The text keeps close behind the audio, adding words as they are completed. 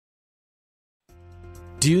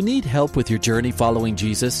Do you need help with your journey following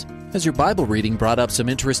Jesus? Has your Bible reading brought up some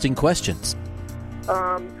interesting questions?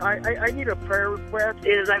 I need a prayer request.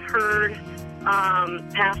 I've heard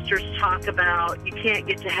pastors talk about you can't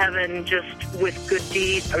get to heaven just with good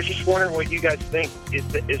deeds. I was just wondering what you guys think. Is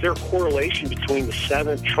there a correlation between the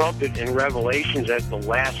seventh trumpet in Revelations as the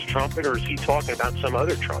last trumpet, or is he talking about some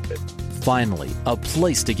other trumpet? Finally, a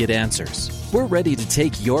place to get answers. We're ready to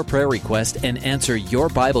take your prayer request and answer your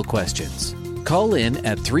Bible questions. Call in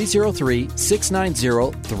at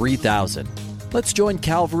 303-690-3000. Let's join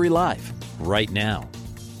Calvary Live right now.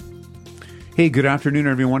 Hey, good afternoon,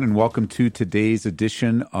 everyone, and welcome to today's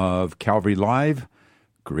edition of Calvary Live.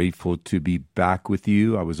 Grateful to be back with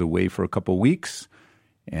you. I was away for a couple weeks,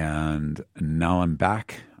 and now I'm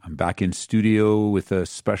back. I'm back in studio with a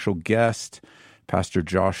special guest, Pastor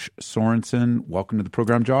Josh Sorensen. Welcome to the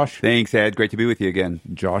program, Josh. Thanks, Ed. Great to be with you again.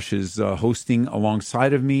 Josh is hosting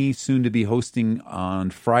alongside of me, soon to be hosting on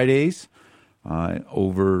Fridays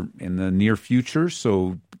over in the near future.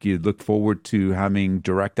 So you look forward to having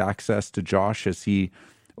direct access to Josh as he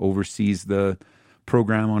oversees the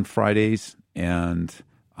program on Fridays and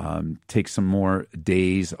take some more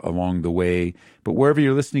days along the way. But wherever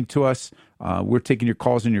you're listening to us, we're taking your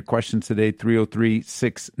calls and your questions today,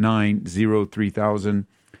 303-690-3000.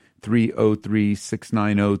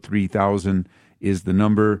 303-690-3000 is the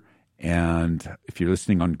number. And if you're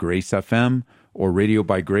listening on Grace FM or Radio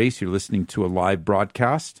by Grace, you're listening to a live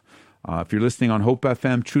broadcast. If you're listening on Hope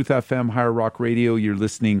FM, Truth FM, Higher Rock Radio, you're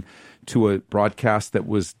listening to a broadcast that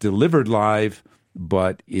was delivered live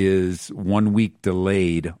but is 1 week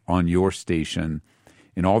delayed on your station.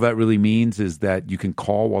 And all that really means is that you can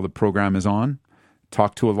call while the program is on,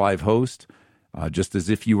 talk to a live host, just as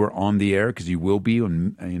if you were on the air, because you will be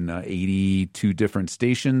in 82 different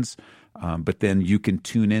stations. But then you can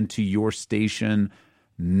tune into your station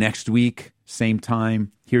next week, same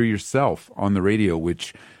time, hear yourself on the radio,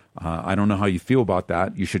 which I don't know how you feel about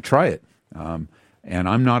that. You should try it. And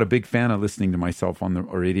I'm not a big fan of listening to myself on the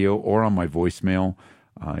radio or on my voicemail.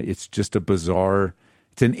 It's just it's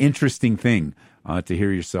an interesting thing to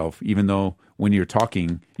hear yourself, even though when you're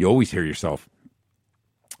talking, you always hear yourself.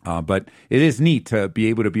 But it is neat to be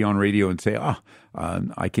able to be on radio and say,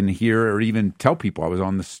 I can hear, or even tell people I'm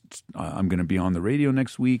going to be on the radio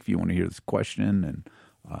next week if you want to hear this question.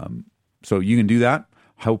 And so you can do that.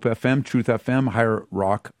 Hope FM, Truth FM, Higher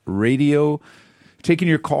Rock Radio. Taking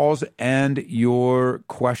your calls and your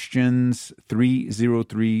questions,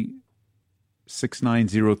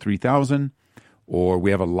 303-690-3000. Or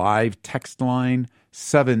we have a live text line,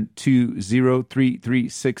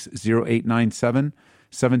 720-336-0897.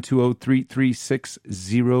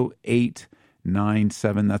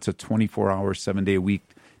 720-336-0897. That's a 24-hour, 7-day-a-week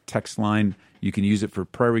text line. You can use it for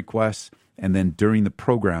prayer requests. And then during the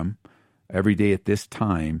program, every day at this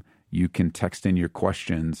time, you can text in your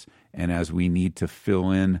questions. And as we need to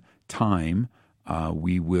fill in time,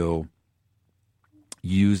 we will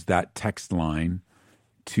use that text line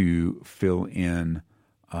to fill in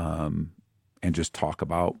and just talk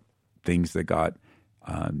about things that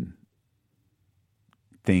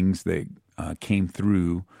came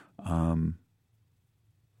through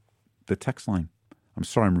the text line. I'm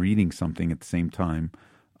sorry, I'm reading something at the same time,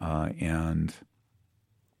 and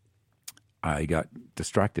I got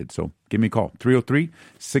distracted. So give me a call,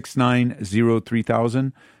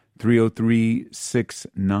 303-690-3000,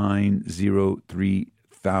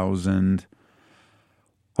 303-690-3000.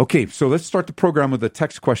 Okay, so let's start the program with a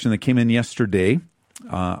text question that came in yesterday.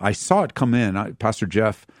 I saw it come in. Pastor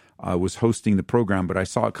Jeff was hosting the program, but I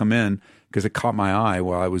saw it come in because it caught my eye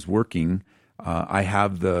while I was working. I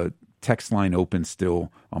have the text line open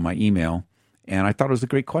still on my email, and I thought it was a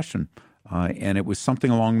great question. And it was something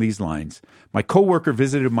along these lines. My coworker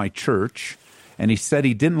visited my church, and he said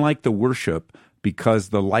he didn't like the worship because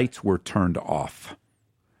the lights were turned off.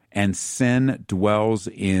 And sin dwells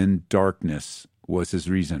in darkness was his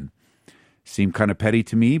reason. Seemed kind of petty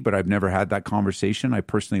to me, but I've never had that conversation. I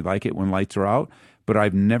personally like it when lights are out, but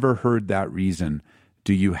I've never heard that reason.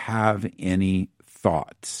 Do you have any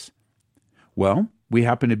thoughts? Well, we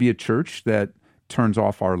happen to be a church that turns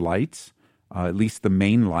off our lights, at least the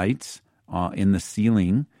main lights in the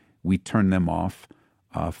ceiling. We turn them off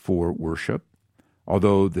for worship.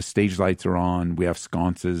 Although the stage lights are on, we have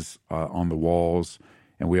sconces on the walls,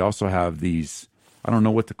 and we also have these, I don't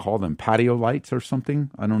know what to call them, patio lights or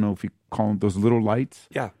something. I don't know if you call them those little lights.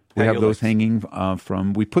 Yeah. We have those lights hanging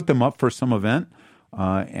we put them up for some event,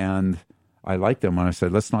 and I like them. And I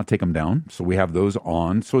said, let's not take them down. So we have those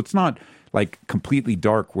on. So it's not like completely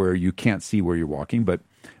dark where you can't see where you're walking, but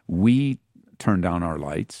we turn down our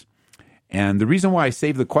lights. And the reason why I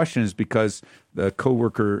saved the question is because the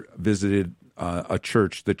coworker visited a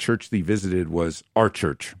church. The church they visited was our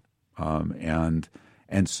church, and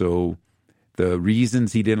so the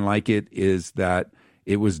reasons he didn't like it is that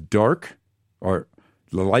it was dark, or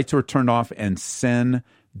the lights were turned off, and sin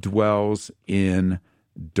dwells in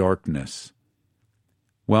darkness.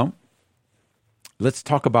 Well, let's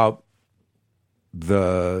talk about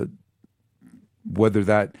whether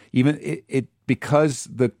that even it because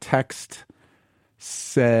the text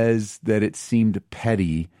says that it seemed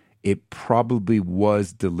petty, it probably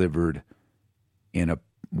was delivered in a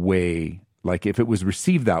way, like if it was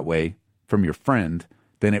received that way from your friend,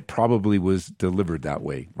 then it probably was delivered that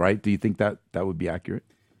way, right? Do you think that would be accurate?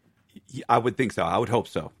 I would think so. I would hope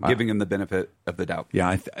so, giving him the benefit of the doubt.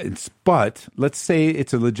 Yeah, but let's say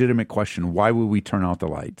it's a legitimate question. Why would we turn out the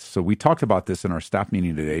lights? So we talked about this in our staff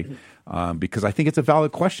meeting today because I think it's a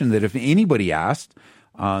valid question that if anybody asked,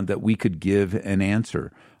 that we could give an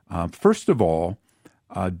answer. First of all,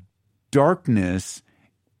 darkness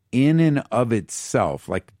in and of itself,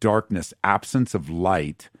 like darkness, absence of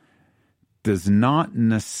light, does not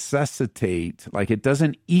necessitate, like it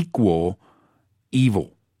doesn't equal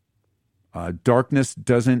evil. Darkness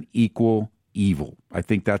doesn't equal evil. I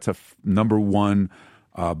think that's a number one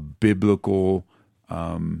biblical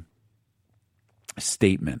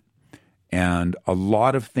statement. And a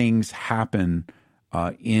lot of things happen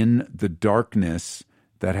in the darkness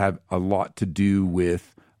that have a lot to do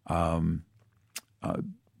with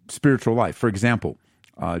spiritual life. For example,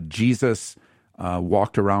 Jesus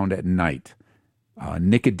walked around at night.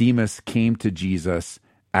 Nicodemus came to Jesus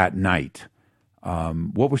at night.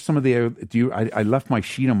 What were some of the? I left my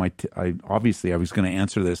sheet on my. Obviously, I was going to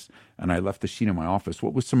answer this, and I left the sheet in my office.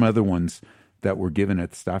 What were some other ones that were given at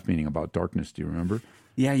the staff meeting about darkness? Do you remember?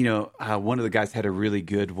 Yeah, one of the guys had a really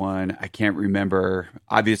good one. I can't remember.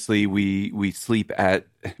 Obviously, we sleep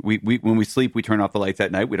when we sleep, we turn off the lights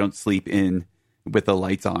at night. We don't sleep in with the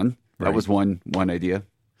lights on. That Right. was one idea.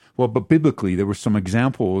 Well, but biblically, there were some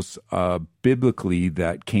examples biblically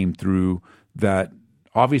that came through that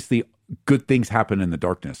obviously good things happen in the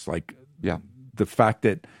darkness. Like the fact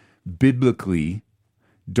that biblically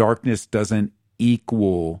darkness doesn't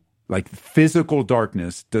equal, like physical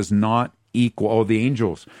darkness does not equal. The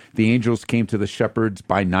angels came to the shepherds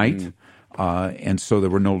by night. And so there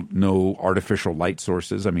were no artificial light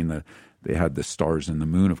sources. I mean, they had the stars and the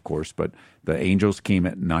moon, of course, but the angels came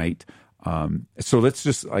at night. So let's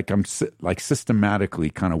just I'm systematically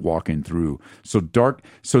kind of walking through. So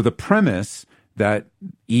the premise that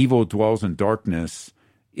evil dwells in darkness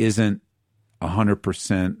isn't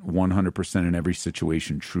 100%, 100% in every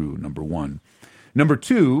situation true, number one. Number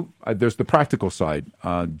two, there's the practical side.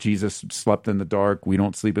 Jesus slept in the dark. We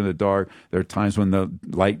don't sleep in the dark. There are times when the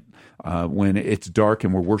light, when it's dark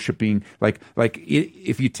and we're worshiping.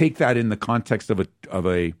 If you take that in the context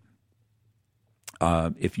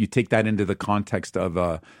if you take that into the context of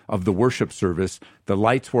the worship service, the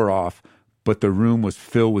lights were off, but the room was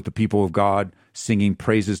filled with the people of God singing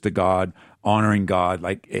praises to God, honoring God.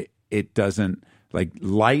 It doesn't,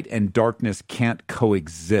 light and darkness can't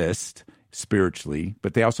coexist spiritually,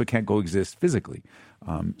 but they also can't coexist physically.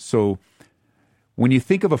 So when you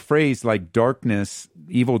think of a phrase like darkness,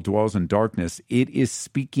 evil dwells in darkness, it is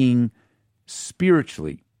speaking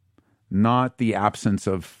spiritually, not the absence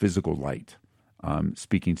of physical light.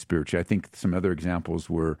 Speaking spiritually. I think some other examples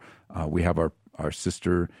were we have our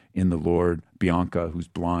sister in the Lord, Bianca, who's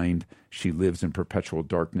blind. She lives in perpetual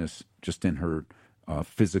darkness just in her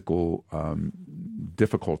physical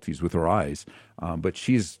difficulties with her eyes. But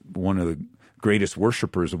she's one of the greatest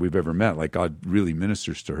worshipers that we've ever met. Like, God really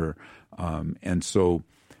ministers to her. And so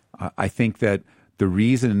I think that the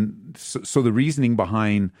reasoning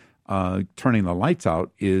behind turning the lights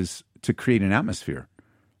out is to create an atmosphere,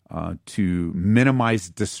 to minimize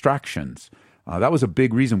distractions. That was a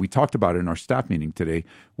big reason. We talked about it in our staff meeting today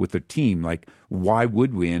with the team. Like, why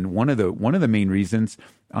would we? And one of the main reasons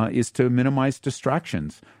is to minimize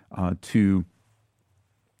distractions, to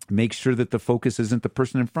make sure that the focus isn't the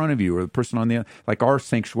person in front of you or the person on the, like our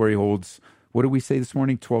sanctuary holds, what did we say this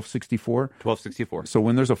morning? 1264? 1264. So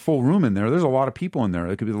when there's a full room in there, there's a lot of people in there.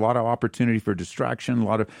 There could be a lot of opportunity for distraction,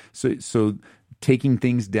 so taking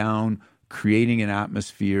things down, creating an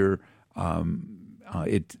atmosphere,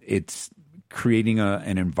 it's creating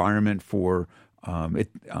an environment for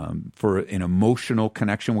an emotional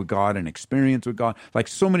connection with God, an experience with God, like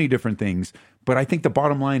so many different things. But I think the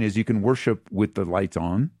bottom line is you can worship with the lights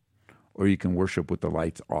on, or you can worship with the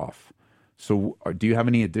lights off. So do you have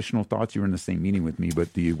any additional thoughts? You were in the same meeting with me, but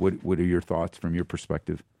what are your thoughts from your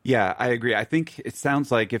perspective? Yeah, I agree. I think it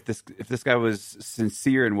sounds like if this guy was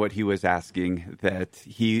sincere in what he was asking, that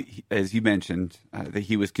he, as you mentioned, that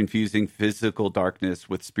he was confusing physical darkness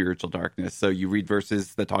with spiritual darkness. So you read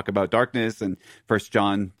verses that talk about darkness, and First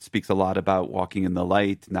John speaks a lot about walking in the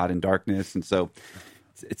light, not in darkness. And so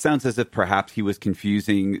it sounds as if perhaps he was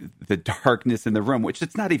confusing the darkness in the room, which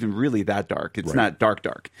it's not even really that dark. It's not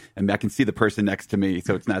dark. And I can see the person next to me,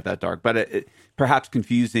 so it's not that dark. But perhaps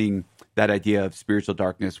confusing that idea of spiritual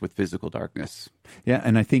darkness with physical darkness. Yeah,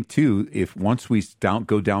 and I think, too, if once we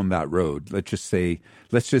go down that road, let's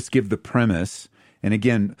just give the premise. And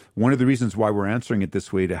again, one of the reasons why we're answering it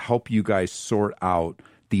this way, to help you guys sort out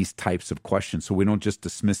these types of questions, so we don't just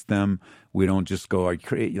dismiss them. We don't just go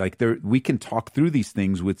we can talk through these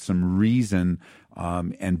things with some reason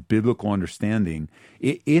and biblical understanding.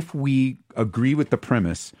 If we agree with the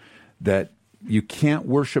premise that you can't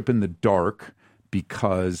worship in the dark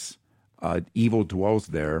because evil dwells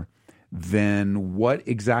there, then what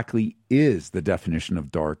exactly is the definition of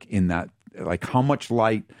dark in that? Like, how much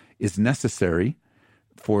light is necessary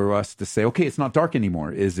for us to say, okay, it's not dark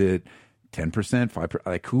anymore? Is it 10%, 5%?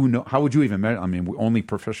 Like, who know? How would you even measure? I mean, only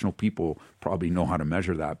professional people probably know how to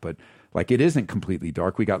measure that. But like, it isn't completely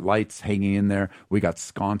dark. We got lights hanging in there. We got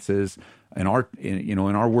sconces. In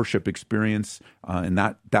our worship experience, in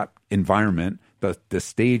that environment, the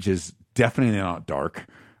stage is definitely not dark.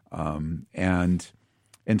 And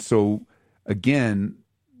so again,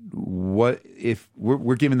 what if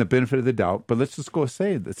we're given the benefit of the doubt? But let's just let's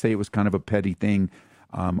say it was kind of a petty thing.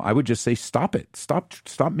 I would just say, stop it.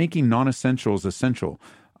 Stop making non-essentials essential,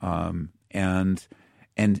 and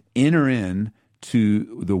enter in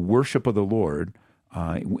to the worship of the Lord.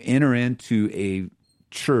 Enter into a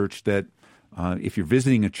church that, if you're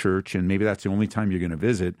visiting a church, and maybe that's the only time you're going to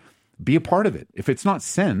visit, be a part of it. If it's not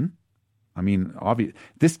sin, I mean, obvious.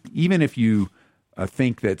 Even if you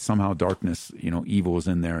think that somehow darkness, evil is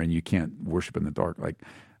in there, and you can't worship in the dark, like.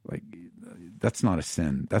 That's not a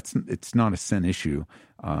sin. It's not a sin issue.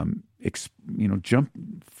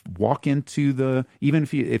 Walk into even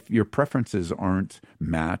if your preferences aren't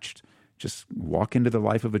matched, just walk into the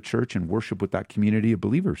life of a church and worship with that community of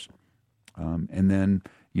believers. And then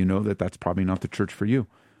that's probably not the church for you.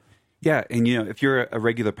 Yeah, and if you're a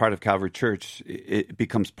regular part of Calvary Church, it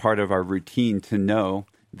becomes part of our routine to know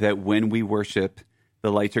that when we worship,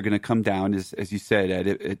 the lights are going to come down, as you said, Ed.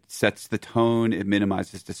 It sets the tone. It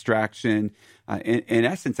minimizes distraction. In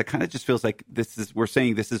essence, it kind of just feels like we're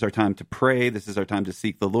saying this is our time to pray. This is our time to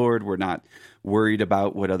seek the Lord. We're not worried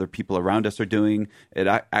about what other people around us are doing. It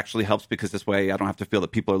actually helps because this way I don't have to feel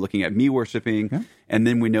that people are looking at me worshiping. Yeah. And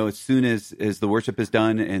then we know as soon as the worship is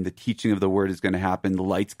done and the teaching of the word is going to happen, the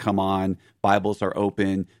lights come on, Bibles are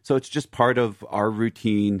open. So it's just part of our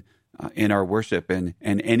routine in our worship, and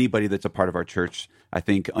anybody that's a part of our church, I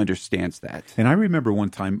think, understands that. And I remember one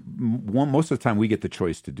time, most of the time we get the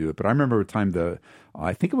choice to do it, but I remember a time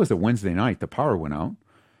I think it was a Wednesday night, the power went out,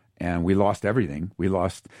 and we lost everything. We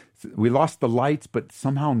lost the lights, but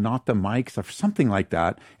somehow not the mics or something like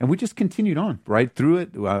that, and we just continued on right through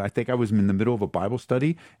it. I think I was in the middle of a Bible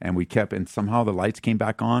study, and and somehow the lights came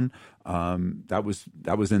back on. That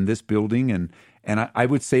was in this building, and I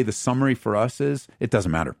would say the summary for us is, it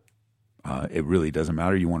doesn't matter. It really doesn't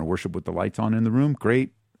matter. You want to worship with the lights on in the room?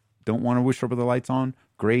 Great. Don't want to worship with the lights on?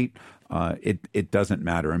 Great. It doesn't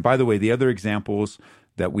matter. And by the way, the other examples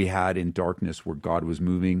that we had in darkness where God was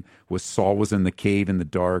moving was Saul was in the cave in the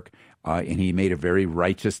dark, and he made a very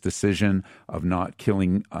righteous decision of not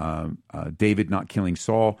killing David, not killing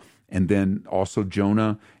Saul. And then also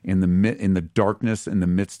Jonah in the darkness, in the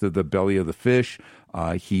midst of the belly of the fish,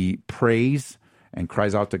 he prays and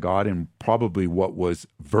cries out to God in probably what was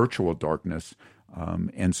virtual darkness.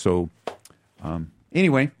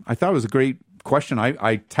 Anyway, I thought it was a great question.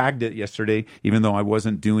 I tagged it yesterday, even though I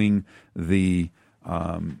wasn't doing the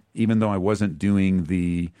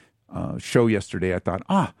show yesterday. I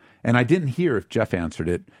thought, and I didn't hear if Jeff answered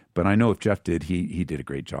it, but I know if Jeff did, he did a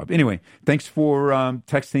great job. Anyway, thanks for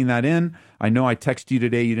texting that in. I know I texted you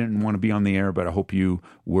today. You didn't want to be on the air, but I hope you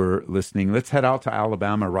were listening. Let's head out to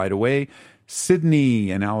Alabama right away.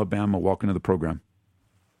 Sydney in Alabama, welcome to the program.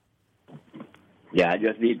 Yeah, I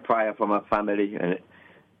just need prayer for my family and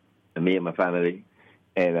me and my family.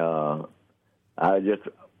 And this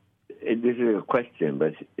is a question,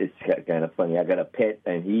 but it's kind of funny. I got a pet,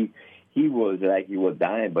 and he was like he was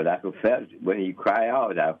dying, but I could feel it. When he cried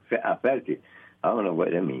out, I felt it. I don't know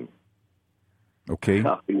what that means. Okay.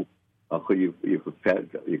 Or could you could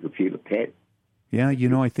feel the pet? Yeah,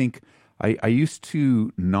 I think I used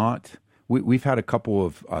to not. we've had a couple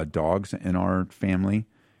of dogs in our family,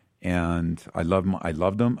 and I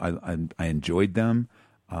loved them. I enjoyed them,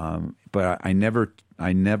 but I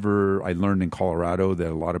learned in Colorado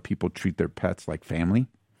that a lot of people treat their pets like family.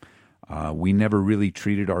 We never really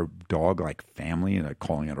treated our dog like family, and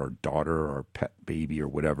calling it our daughter or our pet baby or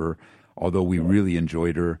whatever. Although we really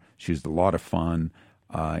enjoyed her, she was a lot of fun,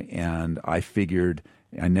 and I figured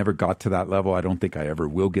I never got to that level. I don't think I ever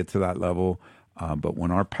will get to that level. But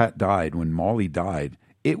when our pet died, when Molly died,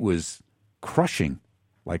 it was crushing.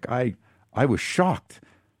 Like I was shocked.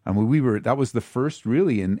 I mean, that was the first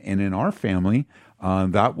really, and in our family,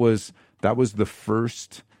 that was the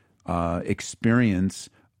first experience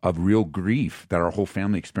of real grief that our whole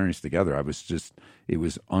family experienced together. It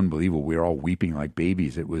was unbelievable. We were all weeping like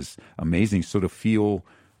babies. It was amazing. So to feel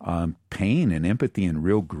pain and empathy and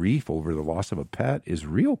real grief over the loss of a pet is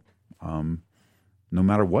real, no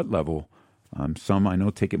matter what level. Some I know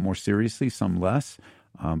take it more seriously, some less.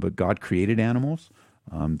 But God created animals.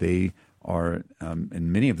 They are,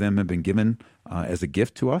 and many of them have been given as a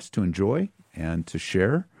gift to us to enjoy and to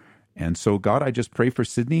share. And so, God, I just pray for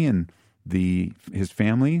Sydney and his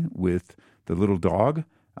family with the little dog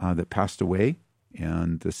that passed away,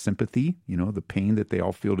 and the sympathy, the pain that they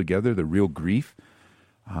all feel together, the real grief,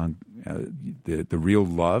 the real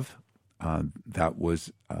love that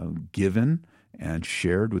was given and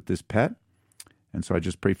shared with this pet. And so I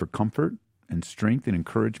just pray for comfort and strength and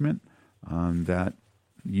encouragement, that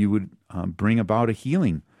you would bring about a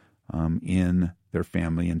healing in their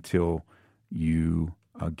family until you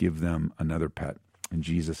give them another pet. In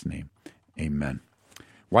Jesus' name, amen.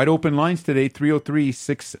 Wide open lines today,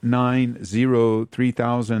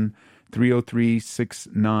 303-690-3000.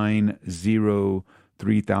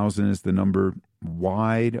 303-690-3000 is the number.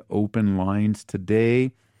 Wide open lines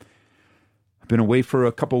today. I've been away for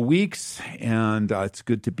a couple weeks, and it's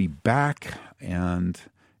good to be back. And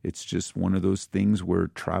it's just one of those things where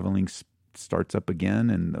traveling starts up again,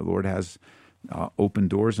 and the Lord has open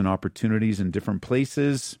doors and opportunities in different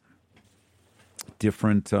places,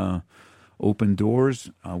 different open doors.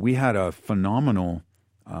 We had a phenomenal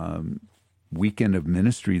weekend of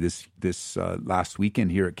ministry this last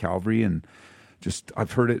weekend here at Calvary, and just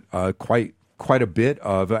I've heard it quite a bit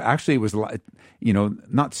of. Actually, it was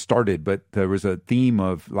not started, but there was a theme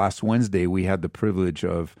of last Wednesday. We had the privilege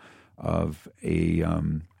of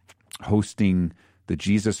hosting the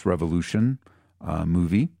Jesus Revolution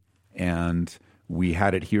movie, and we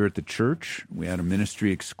had it here at the church. We had a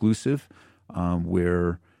ministry exclusive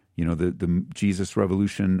where the Jesus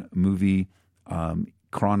Revolution movie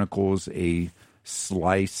chronicles a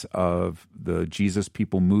slice of the Jesus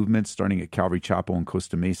People movement starting at Calvary Chapel in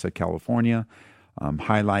Costa Mesa, California,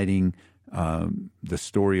 highlighting the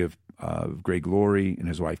story of Greg Laurie and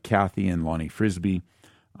his wife Kathy and Lonnie Frisbee.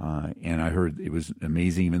 And I heard it was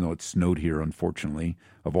amazing, even though it snowed here, unfortunately.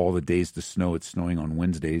 Of all the days to snow, it's snowing on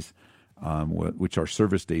Wednesdays, which are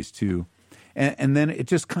service days too. And then it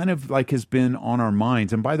just kind of like has been on our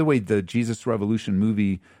minds. And by the way, the Jesus Revolution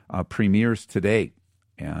movie premieres today.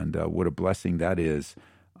 And what a blessing that is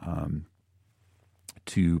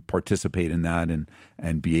to participate in that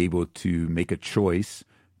and be able to make a choice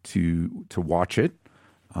to watch it.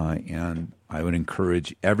 And I would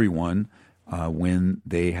encourage everyone when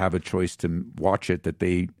they have a choice to watch it, that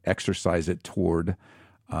they exercise it toward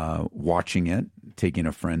watching it, taking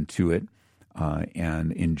a friend to it,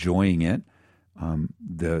 and enjoying it.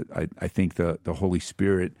 I think the Holy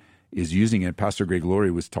Spirit is using it. Pastor Greg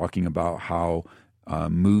Laurie was talking about how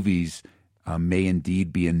movies may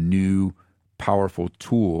indeed be a new, powerful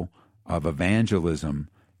tool of evangelism.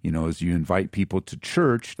 As you invite people to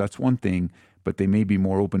church, that's one thing, but they may be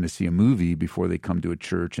more open to see a movie before they come to a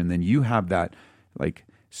church. And then you have that, like,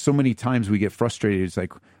 so many times we get frustrated. It's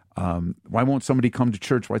like, why won't somebody come to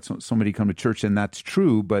church? Why won't somebody come to church? And that's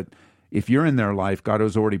true, but if you're in their life, God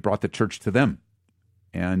has already brought the church to them,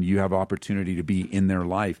 and you have opportunity to be in their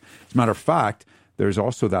life. As a matter of fact, there's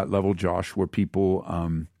also that level, Josh, where people,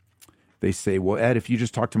 they say, well, Ed, if you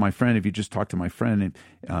just talk to my friend,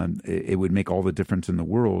 it would make all the difference in the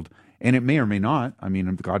world. And it may or may not. I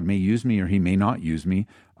mean, God may use me or he may not use me,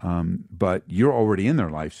 but you're already in their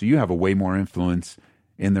life. So you have a way more influence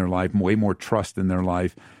in their life, way more trust in their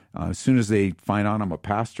life. As soon as they find out I'm a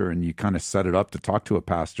pastor and you kind of set it up to talk to a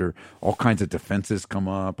pastor, all kinds of defenses come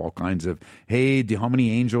up, all kinds of, hey, how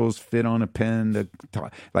many angels fit on a pen? To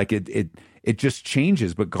talk? Like it just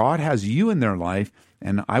changes. But God has you in their life,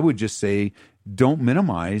 and I would just say, don't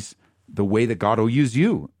minimize the way that God will use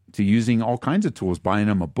you, to using all kinds of tools, buying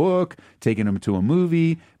them a book, taking them to a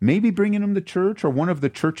movie, maybe bringing them to church or one of the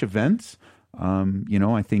church events.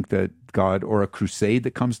 I think that God, or a crusade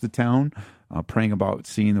that comes to town, praying about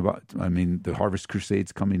the Harvest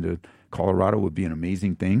Crusades coming to Colorado would be an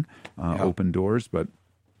amazing thing, open doors, but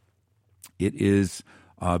it is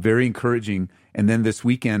very encouraging. And then this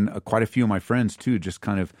weekend, quite a few of my friends too, just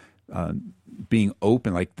kind of being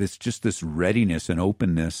open, like this readiness and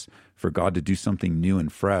openness for God to do something new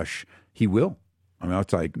and fresh. He will. I mean,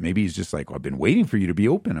 it's like, maybe he's just like, well, I've been waiting for you to be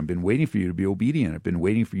open. I've been waiting for you to be obedient. I've been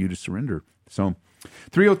waiting for you to surrender. So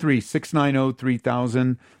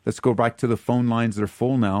 303-690-3000. Let's go back to the phone lines. They're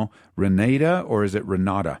full now. Renata, or is it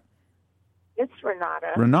Renata? It's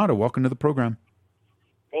Renata. Renata, welcome to the program.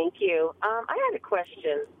 Thank you. I had a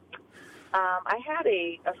question. I had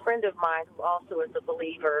a friend of mine who also is a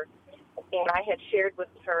believer, and I had shared with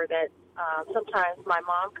her that sometimes my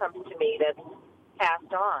mom comes to me that's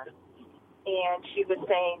passed on, and she was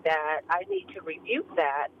saying that I need to rebuke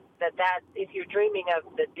that if you're dreaming of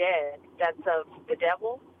the dead, that's of the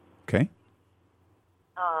devil. Okay.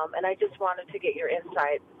 And I just wanted to get your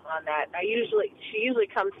insight on that. She usually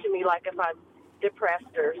comes to me like if I'm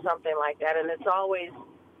depressed or something like that, and it's always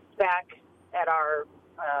back at our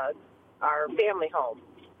family home.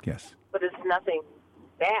 Yes. But it's nothing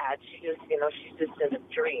bad. She's just in a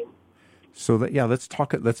dream. So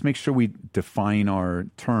let's make sure we define our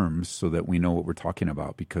terms so that we know what we're talking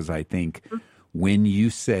about, because I think when you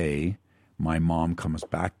say my mom comes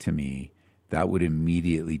back to me, that would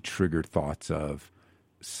immediately trigger thoughts of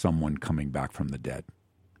someone coming back from the dead.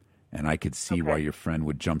 And I could see why your friend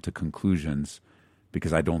would jump to conclusions,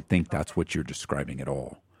 because I don't think that's what you're describing at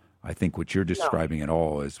all. I think what you're describing at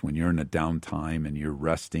all is when you're in a downtime and you're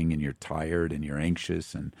resting and you're tired and you're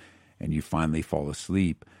anxious and you finally fall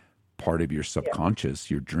asleep, part of your subconscious,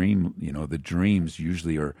 your dream, the dreams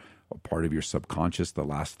usually are a part of your subconscious, the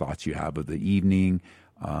last thoughts you have of the evening.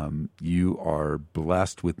 You are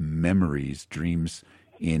blessed with memories, dreams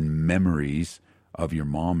in memories of your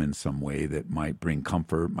mom in some way that might bring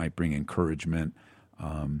comfort, might bring encouragement.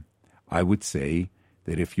 I would say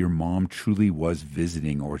that if your mom truly was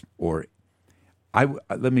visiting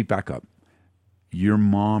let me back up. Your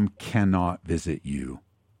mom cannot visit you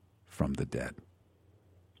from the dead.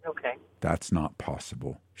 Okay. That's not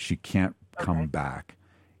possible. She can't come back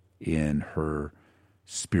in her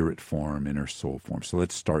spirit form, in her soul form. So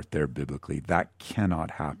let's start there biblically. That cannot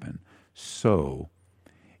happen. So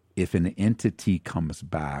if an entity comes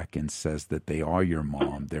back and says that they are your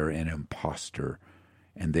mom, they're an imposter,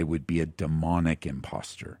 and they would be a demonic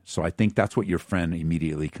imposter. So I think that's what your friend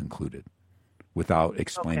immediately concluded without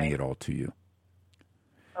explaining it all to you.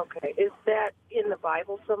 Okay. Is that in the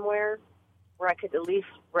Bible somewhere where I could at least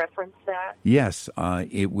reference that? Yes. I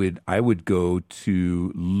would go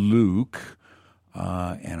to Luke,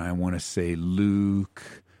 and I want to say Luke.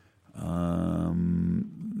 Let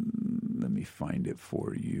me find it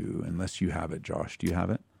for you, unless you have it, Josh. Do you have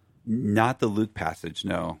it? Not the Luke passage,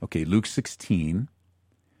 no. Okay, Luke 16.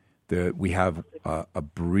 We have a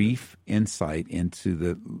brief insight into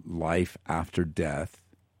the life after death,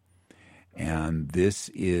 and this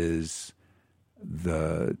is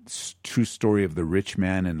the true story of the rich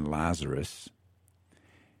man and Lazarus.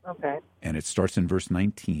 Okay. And it starts in verse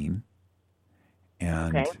 19.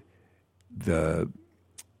 And the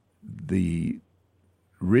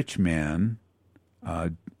rich man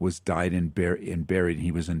was died and buried.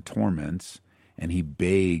 He was in torments, and he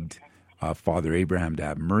begged Father Abraham to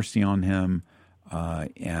have mercy on him,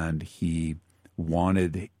 and he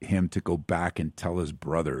wanted him to go back and tell his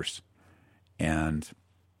brothers. And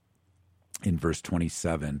in verse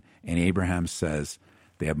 27, and Abraham says,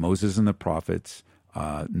 they have Moses and the prophets,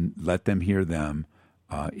 let them hear them.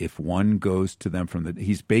 If one goes to them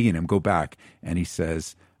he's begging him, go back. And he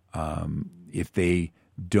says, if they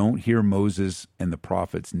don't hear Moses and the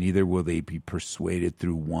prophets, neither will they be persuaded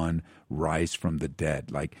through one rise from the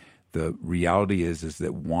dead. Like, the reality is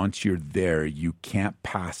that once you're there, you can't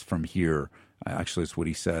pass from here. Actually, it's what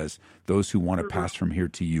he says. Those who want to pass from here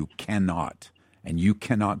to you cannot. And you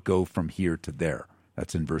cannot go from here to there.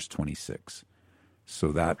 That's in verse 26.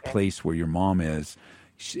 So that place where your mom is,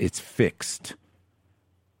 it's fixed.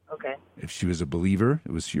 Okay. If she was a believer,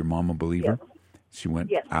 was your mom a believer? Yes. She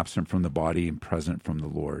went absent from the body and present from the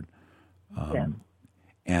Lord.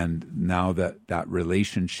 And now that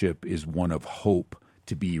relationship is one of hope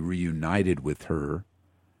to be reunited with her,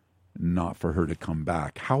 not for her to come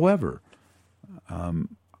back. However,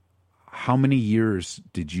 how many years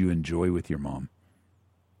did you enjoy with your mom?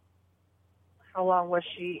 How long was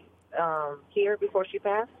she here before she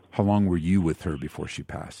passed? How long were you with her before she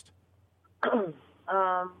passed? Well,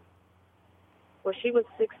 she was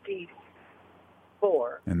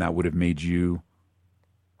 64. And that would have made you?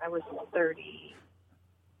 I was 30.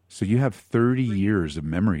 So you have 30 years of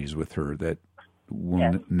memories with her that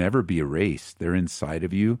will never be erased. They're inside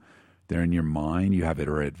of you. They're in your mind. You have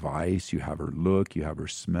her advice. You have her look. You have her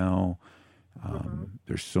smell.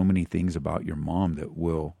 There's so many things about your mom that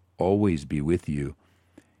will always be with you.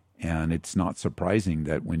 And it's not surprising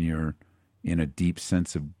that when you're in a deep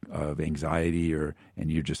sense of anxiety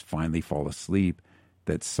and you just finally fall asleep,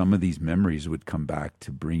 that some of these memories would come back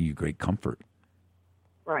to bring you great comfort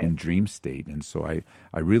in dream state. And so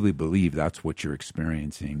I really believe that's what you're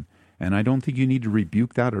experiencing. And I don't think you need to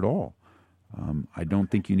rebuke that at all. I don't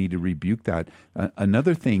think you need to rebuke that.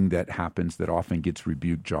 Another thing that happens that often gets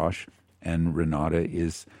rebuked, Josh and Renata,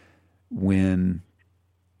 is when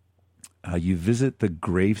you visit the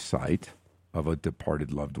gravesite of a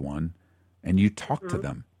departed loved one and you talk to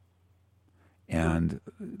them. And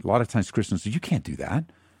a lot of times Christians say, you can't do that.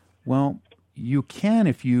 Well, you can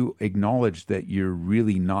if you acknowledge that you're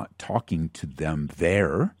really not talking to them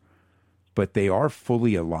there, but they are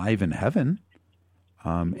fully alive in heaven.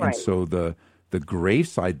 And so the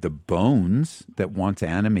graveside, the bones that once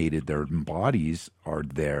animated their bodies are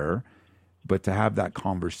there, but to have that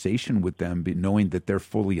conversation with them, knowing that they're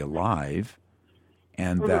fully alive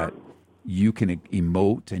and that you can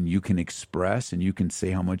emote and you can express and you can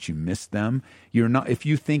say how much you miss them. You're not, if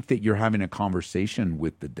you think that you're having a conversation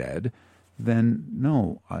with the dead, then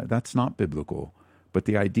no, that's not biblical. But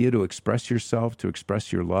the idea to express yourself, to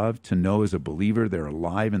express your love, to know as a believer they're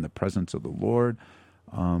alive in the presence of the Lord,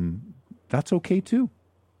 that's okay too.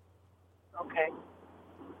 Okay.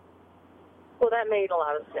 Well, that made a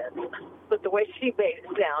lot of sense. But the way she made it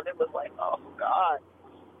sound, it was like, oh, God.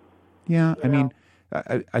 Yeah, I mean,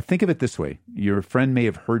 I think of it this way. Your friend may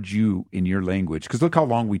have heard you in your language, because look how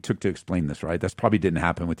long we took to explain this, right? That's probably didn't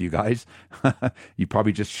happen with you guys. You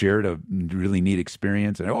probably just shared a really neat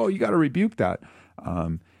experience, and, you got to rebuke that.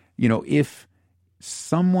 If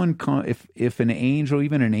someone, if an angel,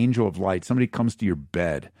 even an angel of light, somebody comes to your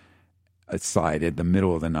bed aside at the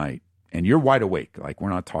middle of the night, and you're wide awake, like we're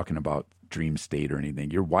not talking about dream state or anything.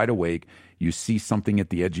 You're wide awake. You see something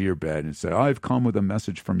at the edge of your bed and say, I've come with a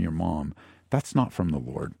message from your mom. That's not from the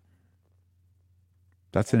Lord.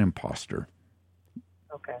 That's an imposter.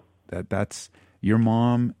 Okay. That's your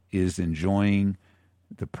mom is enjoying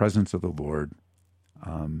the presence of the Lord.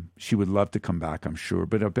 She would love to come back, I'm sure,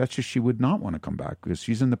 but I bet you she would not want to come back because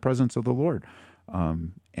she's in the presence of the Lord.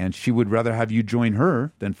 And she would rather have you join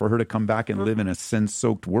her than for her to come back and live in a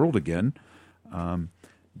sin-soaked world again,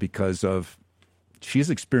 because of she's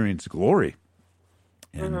experienced glory.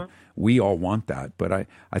 And we all want that. But I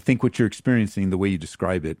think what you're experiencing, the way you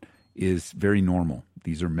describe it, is very normal.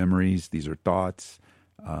 These are memories. These are thoughts.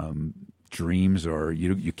 Dreams are,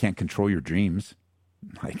 you can't control your dreams.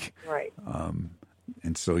 Right.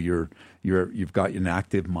 And so you've got an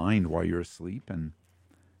active mind while you're asleep, and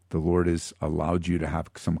the Lord has allowed you to have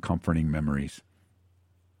some comforting memories.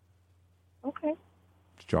 Okay.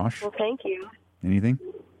 Josh? Well, thank you. Anything?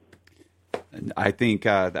 I think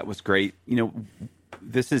that was great.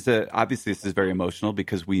 This is obviously this is very emotional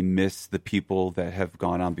because we miss the people that have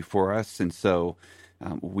gone on before us, and so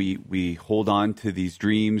we hold on to these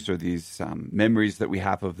dreams or these memories that we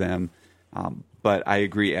have of them. But I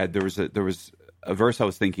agree, Ed. There was a verse I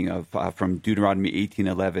was thinking of from Deuteronomy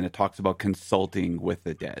 18:11. It talks about consulting with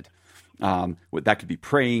the dead. That could be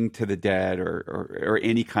praying to the dead or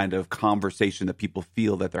any kind of conversation that people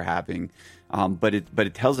feel that they're having. But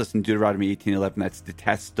it tells us in Deuteronomy 18:11 that's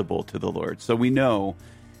detestable to the Lord. So we know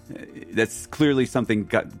that's clearly something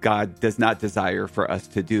God does not desire for us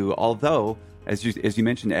to do. Although, as you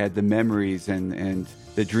mentioned, Ed, the memories and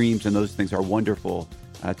the dreams and those things are wonderful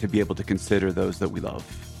to be able to consider those that we love.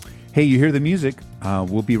 Hey, you hear the music.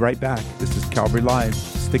 We'll be right back. This is Calvary Live.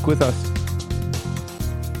 Stick with us.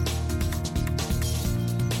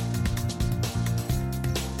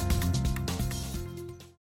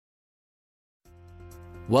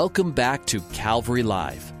 Welcome back to Calvary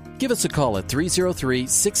Live. Give us a call at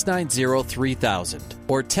 303-690-3000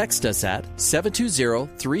 or text us at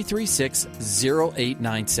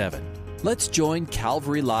 720-336-0897. Let's join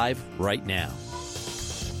Calvary Live right now.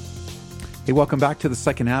 Hey, welcome back to the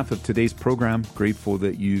second half of today's program. Grateful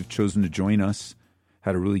that you've chosen to join us.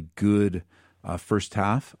 Had a really good first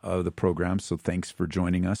half of the program, so thanks for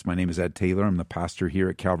joining us. My name is Ed Taylor. I'm the pastor here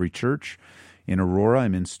at Calvary Church in Aurora.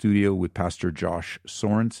 I'm in studio with Pastor Josh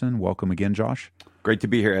Sorensen. Welcome again, Josh. Great to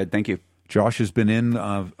be here, Ed. Thank you. Josh has been in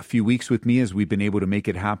a few weeks with me as we've been able to make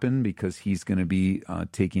it happen because he's going to be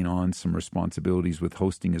taking on some responsibilities with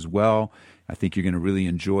hosting as well. I think you're going to really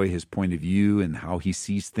enjoy his point of view and how he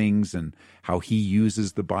sees things and how he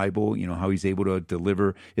uses the Bible, how he's able to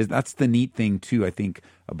deliver. That's the neat thing, too, I think,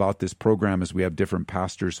 about this program is we have different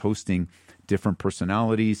pastors hosting, different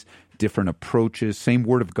personalities, different approaches, same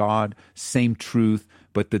Word of God, same truth,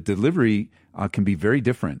 but the delivery can be very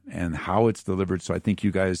different and how it's delivered. So I think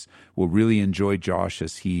you guys will really enjoy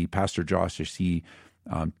Pastor Josh, as he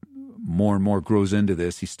more and more grows into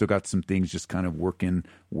this. He's still got some things just kind of working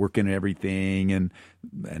everything and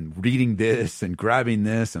reading this and grabbing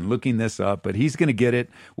this and looking this up, but he's going to get it.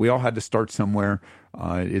 We all had to start somewhere.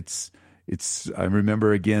 I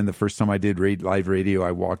remember, again, the first time I did live radio,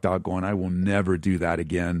 I walked out going, I will never do that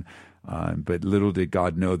again. But little did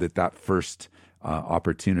God know that first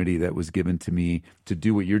opportunity that was given to me to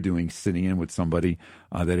do what you're doing, sitting in with somebody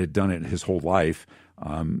that had done it his whole life,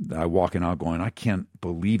 I walking out going, I can't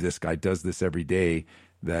believe this guy does this every day,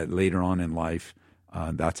 that later on in life,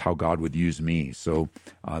 that's how God would use me. So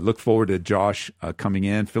look forward to Josh coming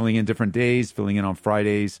in, filling in different days, filling in on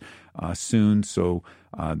Fridays soon. So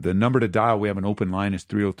the number to dial, we have an open line, is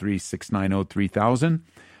 303-690-3000.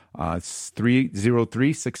 It's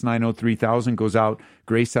 303-690-3000. Goes out.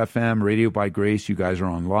 Grace FM, Radio by Grace. You guys are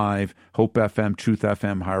on live. Hope FM, Truth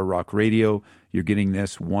FM, Higher Rock Radio. You're getting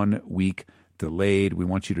this 1 week delayed. We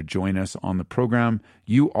want you to join us on the program.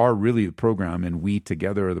 You are really the program, and we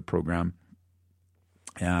together are the program.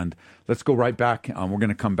 And let's go right back. We're going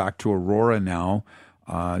to come back to Aurora now.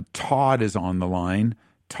 Todd is on the line.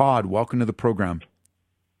 Todd, welcome to the program.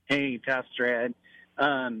 Hey, Pastor Ed.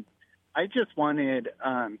 I just wanted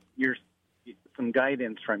some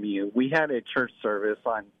guidance from you. We had a church service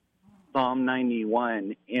on Psalm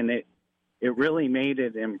 91, and it really made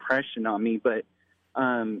an impression on me. But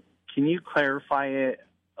can you clarify it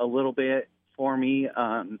a little bit for me?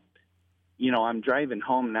 I'm driving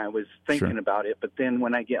home, and I was thinking about it. But then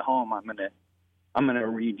when I get home, I'm gonna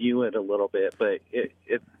review it a little bit. But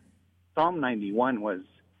Psalm 91 was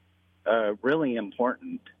really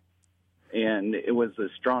important. And it was a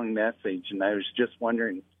strong message, and I was just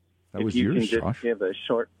wondering if you can just give a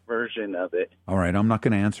short version of it. All right, I'm not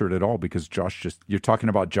going to answer it at all because you're talking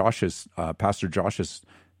about Pastor Josh's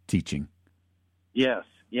teaching. Yes.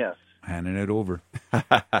 Handing it over.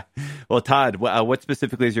 Well, Todd, what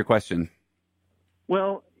specifically is your question?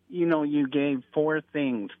 Well, you gave 4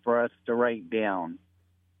 things for us to write down,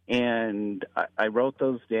 and I wrote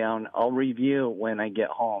those down. I'll review it when I get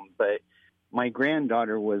home, but my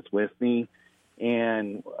granddaughter was with me,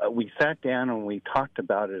 and we sat down and we talked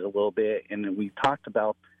about it a little bit, and we talked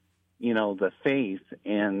about, the faith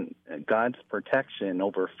and God's protection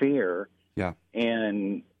over fear. Yeah.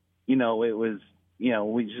 And, it was,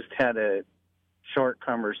 we just had a short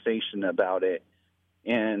conversation about it.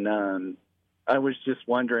 And I was just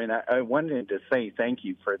wondering, I wanted to say thank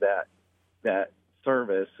you for that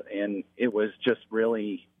service, and it was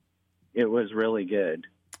really good.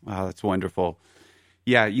 Wow, that's wonderful.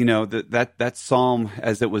 Yeah, that psalm,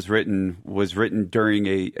 as it was written during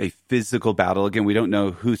a physical battle. Again, we don't know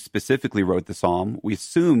who specifically wrote the psalm. We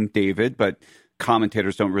assume David, but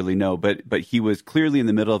commentators don't really know. But he was clearly in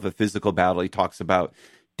the middle of a physical battle. He talks about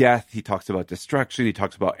death. He talks about destruction. He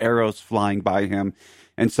talks about arrows flying by him.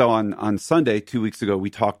 And so on Sunday, 2 weeks ago, we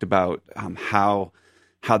talked about how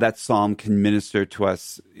that psalm can minister to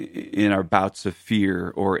us in our bouts of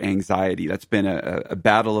fear or anxiety. That's been a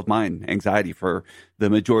battle of mine, anxiety, for the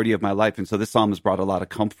majority of my life. And so this psalm has brought a lot of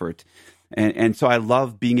comfort. And so I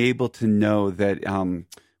love being able to know that,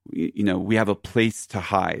 we have a place to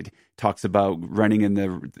hide. Talks about running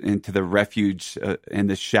into the refuge in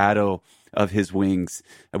the shadow of his wings.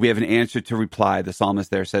 We have an answer to reply. The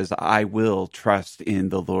psalmist there says, I will trust in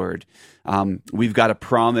the Lord. We've got a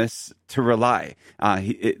promise to rely.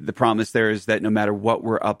 The promise there is that no matter what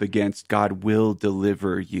we're up against, God will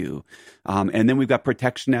deliver you. And then we've got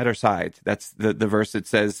protection at our side. That's the verse that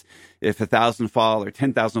says, if 1,000 fall or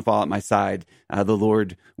 10,000 fall at my side, the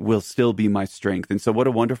Lord will still be my strength. And so what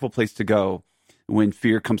a wonderful place to go when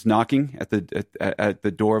fear comes knocking at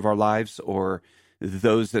the door of our lives, or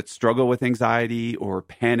those that struggle with anxiety or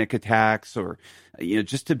panic attacks, or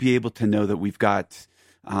just to be able to know that we've got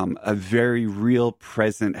a very real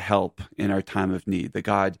present help in our time of need, that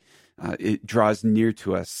God it draws near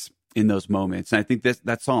to us in those moments. And I think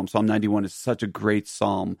that Psalm 91 is such a great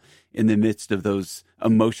psalm in the midst of those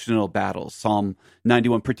emotional battles. Psalm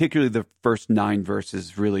 91, particularly the first 9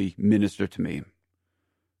 verses, really minister to me.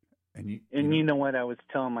 And you know what? I was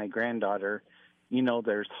telling my granddaughter,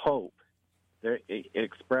 there's hope. It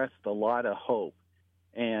expressed a lot of hope.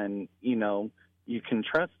 and, you know, you can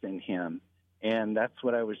trust in him. And that's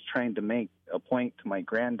what I was trying to make a point to my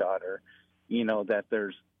granddaughter, you know, that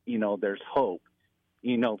there's hope,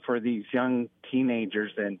 you know, for these young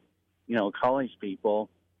teenagers and, you know, college people.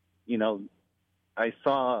 You know, I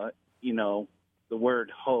saw, you know, the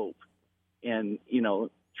word hope and, you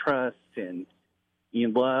know, trust and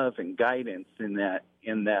love and guidance in that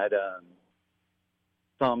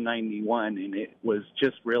Psalm 91, and it was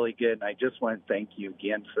just really good. And I just want to thank you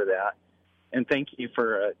again for that. And thank you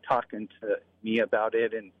for talking to me about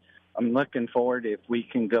it. And I'm looking forward if we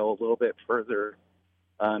can go a little bit further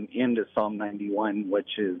into Psalm 91,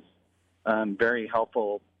 which is very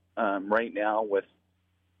helpful right now with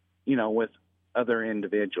other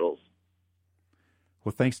individuals.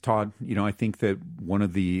 Well, thanks, Todd. You know, I think that one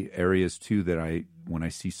of the areas too that when I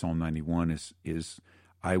see Psalm 91 is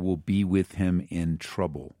I will be with him in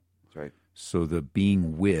trouble. That's right. So the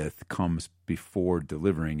being with comes before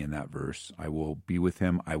delivering in that verse. I will be with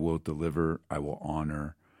him. I will deliver. I will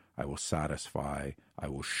honor. I will satisfy. I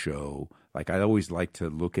will show. Like, I always like to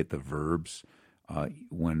look at the verbs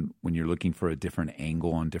when you're looking for a different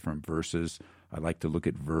angle on different verses. I like to look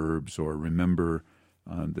at verbs or remember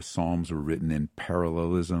the Psalms were written in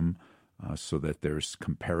parallelism so that there's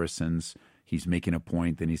comparisons. He's making a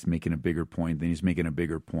point, then he's making a bigger point, then he's making a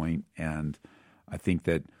bigger point. And I think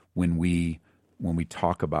that when we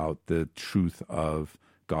talk about the truth of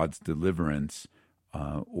God's deliverance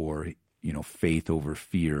or, you know, faith over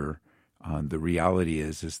fear, the reality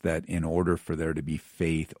is that in order for there to be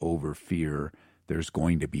faith over fear, there's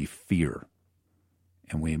going to be fear.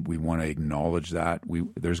 And we want to acknowledge that.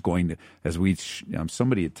 Somebody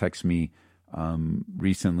had texted me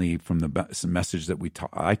recently from the message that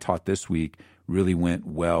I taught this week really went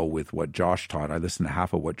well with what Josh taught. I listened to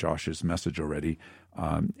half of what Josh's message already,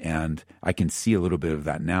 and I can see a little bit of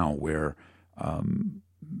that now where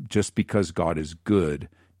just because God is good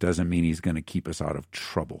doesn't mean he's going to keep us out of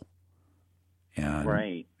trouble. And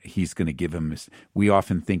right. He's going to give him. We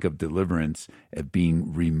often think of deliverance as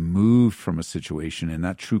being removed from a situation, and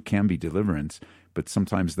that true can be deliverance. But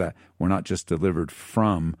sometimes that we're not just delivered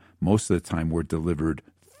from. Most of the time, we're delivered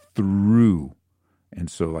through. And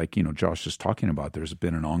so, like, you know, Josh is talking about, there's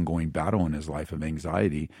been an ongoing battle in his life of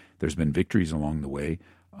anxiety. There's been victories along the way,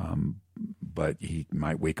 but he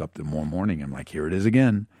might wake up tomorrow morning and like, here it is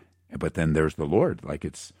again. But then there's the Lord. Like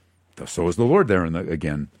so is the Lord there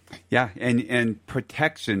again. Yeah, and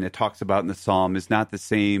protection it talks about in the Psalm is not the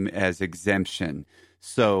same as exemption.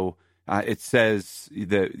 So it says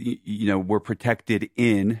that, you know, we're protected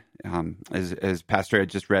in, as Pastor had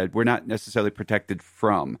just read, we're not necessarily protected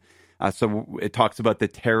from. So it talks about the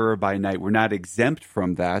terror by night. We're not exempt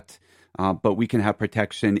from that, but we can have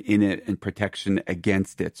protection in it and protection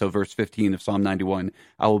against it. So verse 15 of Psalm 91,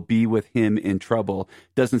 I will be with him in trouble.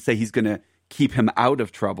 Doesn't say he's going to keep him out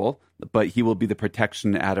of trouble, but he will be the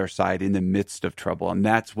protection at our side in the midst of trouble. And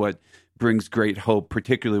that's what brings great hope,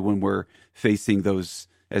 particularly when we're facing those,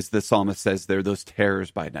 as the psalmist says there, those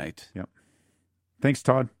terrors by night. Yep. Thanks,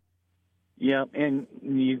 Todd. Yeah, and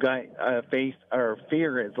you guys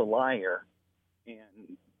fear is a liar,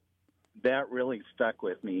 and that really stuck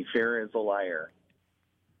with me. Fear is a liar.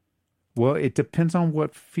 Well, it depends on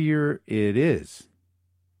what fear it is.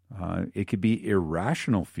 It could be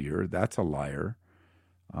irrational fear. That's a liar.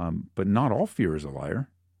 But not all fear is a liar.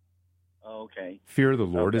 Okay. Fear of the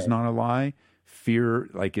Lord is not a lie. Fear,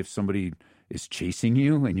 like if somebody is chasing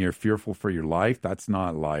you and you're fearful for your life, that's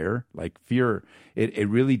not a liar. Like fear, it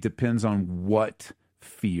really depends on what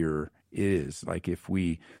fear is. Like if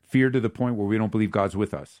we fear to the point where we don't believe God's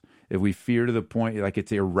with us, if we fear to the point, like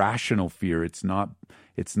it's irrational fear, it's not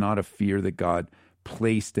a fear that God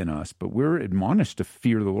placed in us, but we're admonished to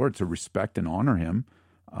fear the Lord, to respect and honor him.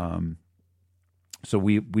 So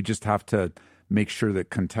we just have to make sure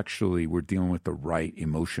that contextually we're dealing with the right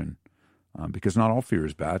emotion, because not all fear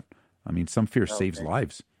is bad. I mean, some fear saves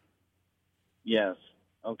lives. Yes.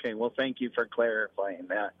 Okay. Well, thank you for clarifying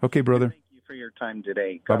that. Okay, brother. And thank you for your time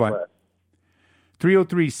today. God Bye-bye. bless.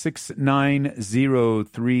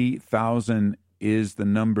 303-690-3000 is the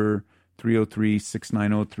number.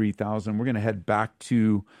 303-690-3000. We're going to head back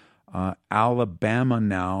to Alabama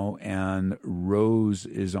now, and Rose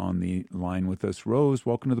is on the line with us. Rose,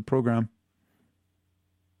 welcome to the program.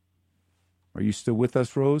 Are you still with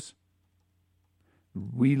us, Rose?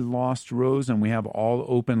 We lost Rose, and we have all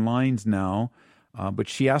open lines now. But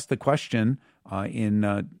she asked the question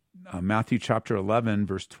in Matthew chapter 11,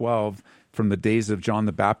 verse 12, from the days of John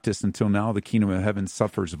the Baptist until now, the kingdom of heaven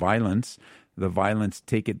suffers violence. The violence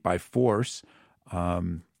take it by force.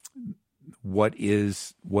 What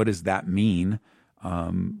does that mean?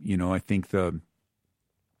 I think the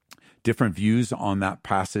different views on that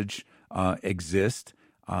passage exist,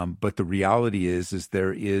 but the reality is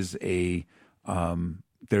there is a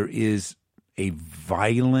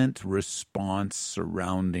violent response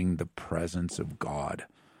surrounding the presence of God,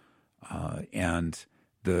 and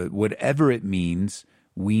whatever it means.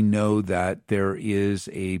 We know that there is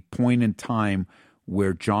a point in time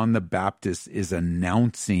where John the Baptist is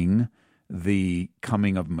announcing the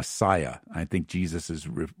coming of Messiah. I think Jesus is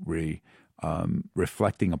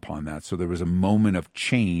reflecting upon that. So there was a moment of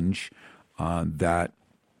change that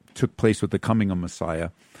took place with the coming of Messiah.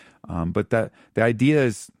 But the idea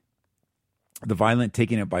is the violent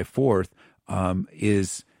taking it by force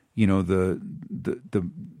is,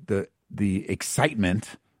 the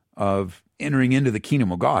excitement of entering into the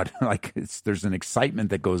kingdom of God. Like there's an excitement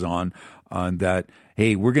that goes on that,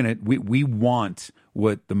 hey, we want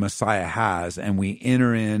what the Messiah has, and we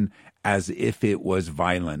enter in as if it was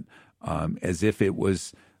violent, as if it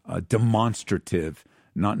was demonstrative,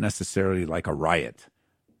 not necessarily like a riot.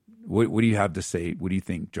 What do you have to say? What do you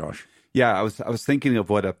think, Josh? Yeah, I was thinking of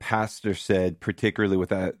what a pastor said, particularly with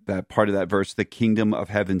that part of that verse, the kingdom of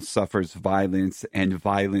heaven suffers violence, and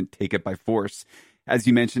violent take it by force. As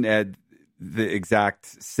you mentioned, Ed, the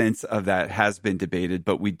exact sense of that has been debated,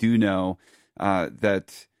 but we do know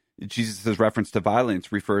that Jesus' reference to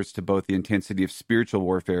violence refers to both the intensity of spiritual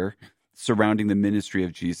warfare surrounding the ministry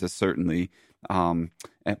of Jesus, certainly,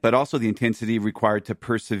 but also the intensity required to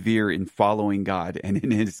persevere in following God and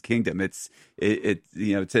in His kingdom. It's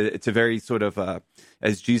a very sort of,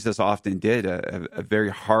 as Jesus often did, a very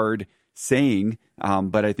hard saying,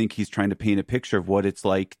 but I think He's trying to paint a picture of what it's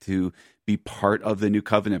like to be part of the new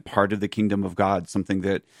covenant, part of the kingdom of God, something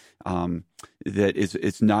that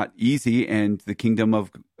is not easy, and the kingdom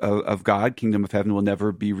of God, kingdom of heaven, will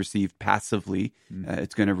never be received passively.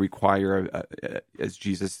 It's going to require, as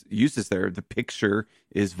Jesus uses there, the picture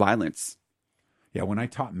is violence. Yeah, when I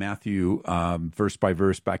taught Matthew verse by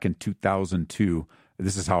verse back in 2002,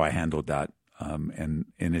 this is how I handled that, and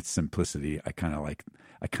in its simplicity. I kind of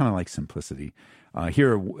like simplicity.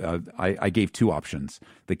 Here, I gave two options.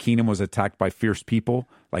 The kingdom was attacked by fierce people,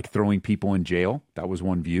 like throwing people in jail. That was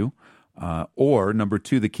one view. Or number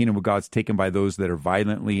two, the kingdom of God's taken by those that are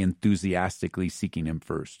violently, enthusiastically seeking Him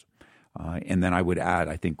first. And then I would add,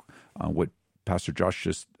 I think what Pastor Josh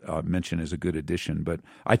just mentioned is a good addition, but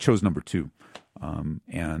I chose number two.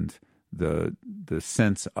 And the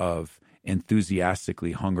sense of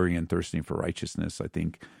enthusiastically hungering and thirsting for righteousness, I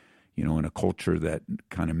think, in a culture that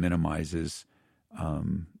kind of minimizes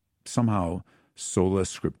somehow sola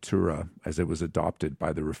scriptura, as it was adopted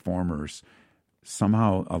by the reformers,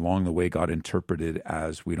 somehow along the way got interpreted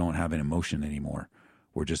as we don't have an emotion anymore.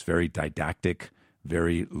 We're just very didactic,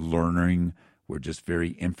 very learning. We're just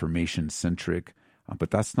very information-centric.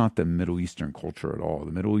 But that's not the Middle Eastern culture at all.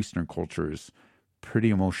 The Middle Eastern culture is pretty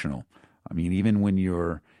emotional. I mean, even when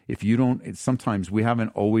sometimes we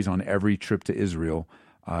haven't always on every trip to Israel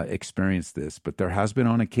experienced this, but there has been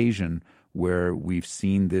on occasion where we've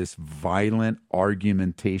seen this violent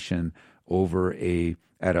argumentation over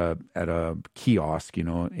at a kiosk,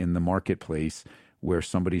 in the marketplace, where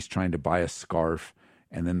somebody's trying to buy a scarf,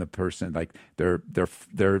 and then the person, like, they're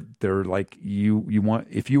like, you want,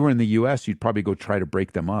 if you were in the U.S., you'd probably go try to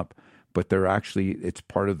break them up, but it's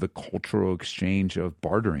part of the cultural exchange of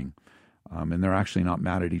bartering. And they're actually not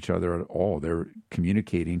mad at each other at all. They're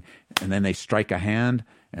communicating, and then they strike a hand,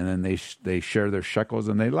 and then they share their shekels,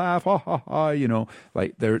 and they laugh, ha ha ha.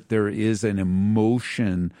 Like there is an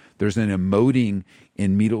emotion. There's an emoting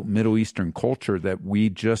in Middle Eastern culture that we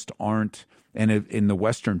just aren't. And in the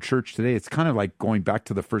Western church today, it's kind of like going back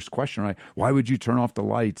to the first question, right? Why would you turn off the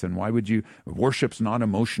lights? And why would you? Worship's not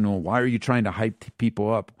emotional. Why are you trying to hype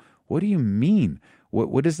people up? What do you mean?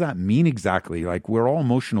 What does that mean exactly? Like, we're all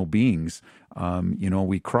emotional beings.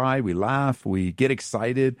 We cry, we laugh, we get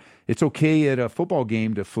excited. It's okay at a football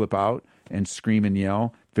game to flip out and scream and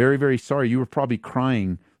yell. Very, very sorry. You were probably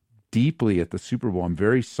crying deeply at the Super Bowl. I'm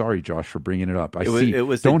very sorry, Josh, for bringing it up. It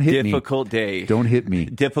was a difficult day. Don't hit me.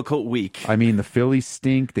 Difficult week. I mean, the Phillies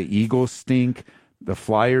stink. The Eagles stink. The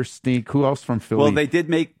Flyers stink. Who else from Philly? Well,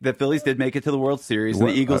 the Phillies did make it to the World Series. And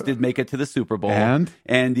the Eagles did make it to the Super Bowl. And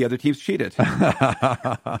the other teams cheated.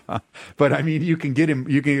 But I mean, you can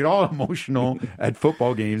get all emotional at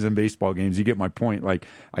football games and baseball games. You get my point. Like,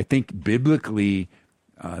 I think biblically,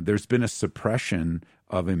 there's been a suppression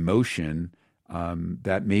of emotion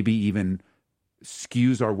that maybe even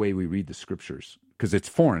skews our way we read the scriptures, because it's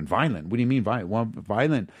foreign. Violent. What do you mean violent? Well,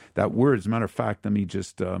 violent, that word, as a matter of fact, let me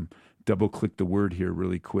just double click the word here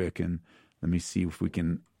really quick, and let me see if we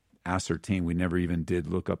can ascertain. We never even did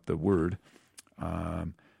look up the word.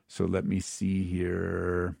 So let me see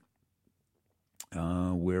here.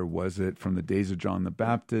 Where was it? From the days of John the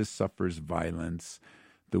Baptist, suffers violence.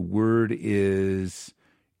 The word is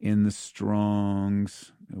in the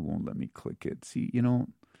Strong's. It won't let me click it. See,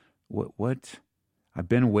 what? I've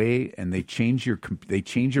been away, and they change your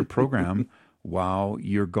program while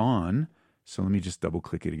you're gone. So let me just double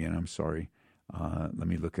click it again. I'm sorry. Let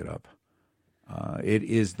me look it up. It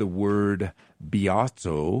is the word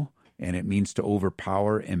biazo, and it means to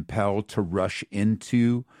overpower, impel, to rush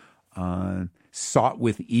into. Sought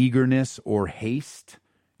with eagerness or haste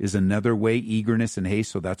is another way, eagerness and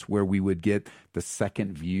haste. So that's where we would get the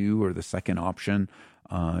second view or the second option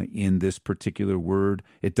in this particular word.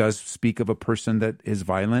 It does speak of a person that is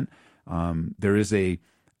violent. There is a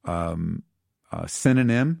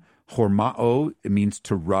synonym, hormao, it means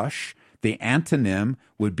to rush. The antonym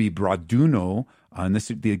would be braduno, and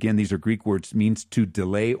these are Greek words, means to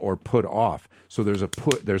delay or put off. So there's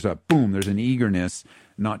an eagerness,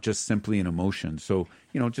 not just simply an emotion. So,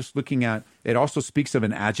 just looking at, it also speaks of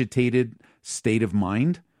an agitated state of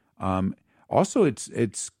mind. Also,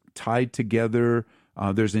 it's tied together.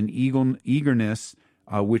 There's an eagerness,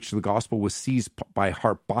 which the gospel was seized by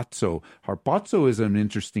harpazo. Harpazo is an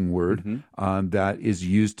interesting word that is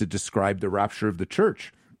used to describe the rapture of the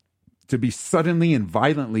church, to be suddenly and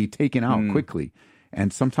violently taken out quickly.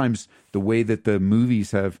 And sometimes the way that the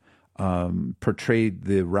movies have portrayed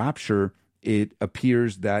the rapture, it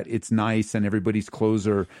appears that it's nice and everybody's clothes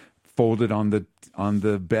are folded on the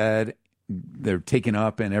bed, they're taken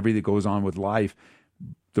up, and everything goes on with life.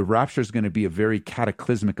 The rapture is going to be a very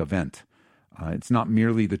cataclysmic event. It's not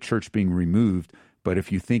merely the church being removed, but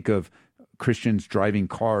if you think of Christians driving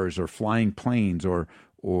cars or flying planes or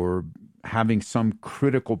having some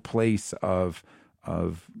critical place of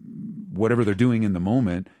whatever they're doing in the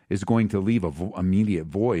moment, is going to leave a immediate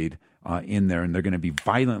void in there, and they're going to be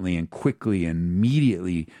violently and quickly and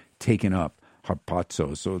immediately taken up,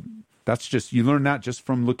 harpazo. So that's just, you learn that just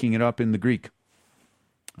from looking it up in the Greek.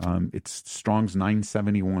 It's Strong's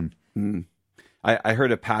 971. I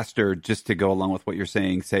heard a pastor, just to go along with what you're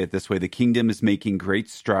saying, say it this way: the kingdom is making great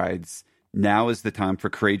strides. Now is the time for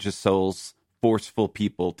courageous souls, forceful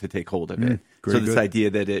people to take hold of it. So this idea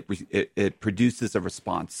that it produces a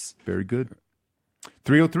response. Very good.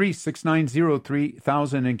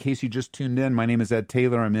 303-690-3000. In case you just tuned in, my name is Ed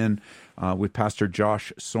Taylor. I'm in with Pastor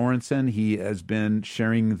Josh Sorensen. He has been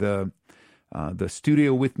sharing the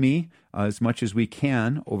studio with me as much as we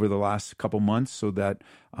can over the last couple months, so that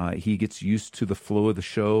he gets used to the flow of the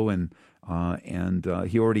show, and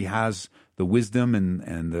he already has the wisdom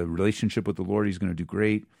and the relationship with the Lord. He's going to do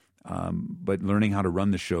great. But learning how to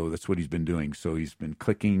run the show, that's what he's been doing. So he's been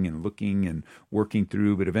clicking and looking and working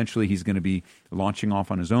through, but eventually he's going to be launching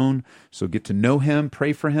off on his own. So get to know him,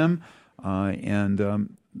 pray for him, and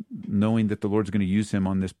knowing that the Lord's going to use him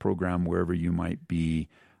on this program wherever you might be.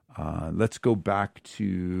 Let's go back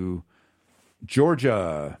to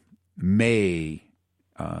Georgia. May,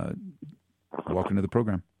 welcome to the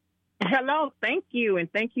program. Hello, thank you,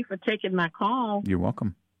 and thank you for taking my call. You're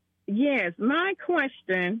welcome. Yes, my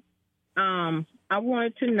question, I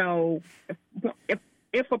wanted to know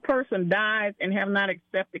if a person dies and have not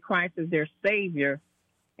accepted Christ as their Savior,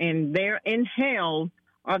 and they're in hell,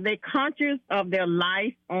 are they conscious of their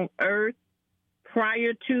life on earth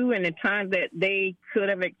prior to and the time that they could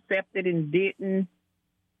have accepted and didn't?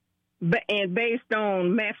 And based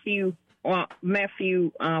on Matthew, where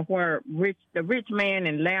the rich man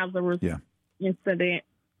and Lazarus incident,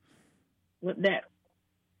 with that.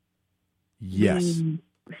 Yes.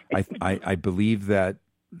 I believe that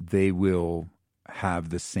they will have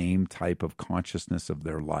the same type of consciousness of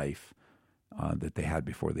their life that they had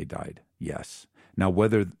before they died. Yes. Now,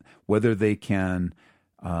 whether they can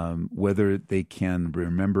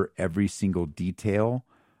remember every single detail,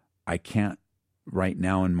 I can't right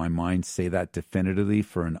now in my mind say that definitively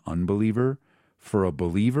for an unbeliever. For a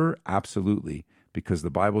believer, absolutely. Because the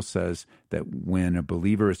Bible says that when a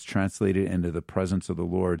believer is translated into the presence of the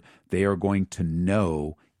Lord, they are going to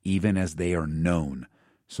know even as they are known.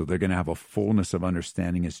 So they're going to have a fullness of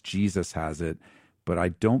understanding as Jesus has it. But I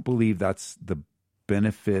don't believe that's the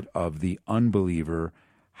benefit of the unbeliever.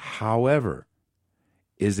 However,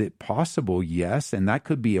 is it possible? Yes. And that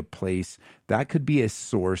could be a place, that could be a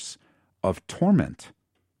source of torment.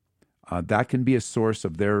 That can be a source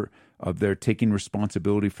of their taking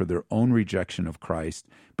responsibility for their own rejection of Christ.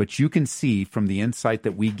 But you can see from the insight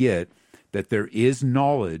that we get that there is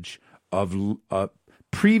knowledge of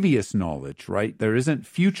previous knowledge, right? There isn't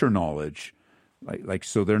future knowledge.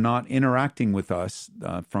 So they're not interacting with us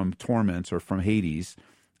from torments or from Hades,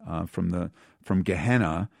 from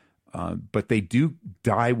Gehenna, but they do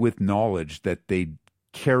die with knowledge that they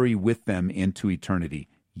carry with them into eternity?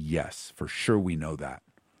 Yes, for sure we know that.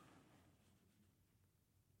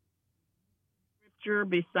 Scripture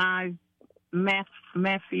besides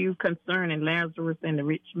Matthew concerning Lazarus and the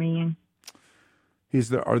rich man?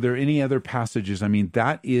 Are there any other passages? I mean,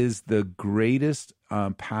 that is the greatest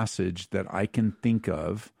passage that I can think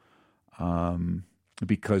of,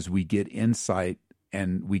 because we get insight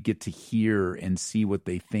and we get to hear and see what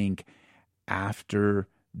they think after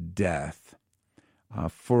death.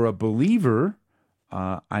 For a believer,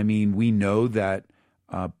 I mean, we know that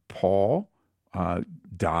Paul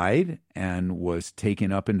died and was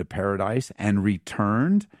taken up into paradise and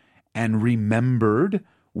returned and remembered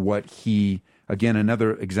what he, again,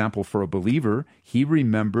 another example for a believer, he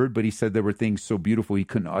remembered, but he said there were things so beautiful he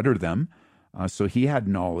couldn't utter them. So he had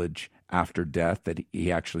knowledge after death that he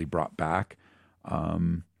actually brought back.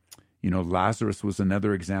 Lazarus was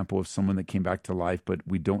another example of someone that came back to life, but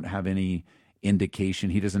we don't have any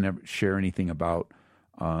indication. He doesn't ever share anything about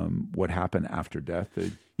what happened after death.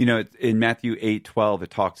 In Matthew 8:12, it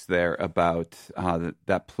talks there about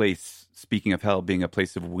that place, speaking of hell, being a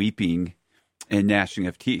place of weeping and gnashing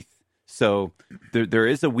of teeth. So there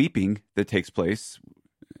is a weeping that takes place,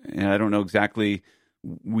 and I don't know exactly.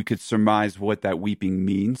 We could surmise what that weeping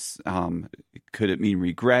means. Could it mean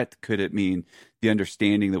regret? Could it mean the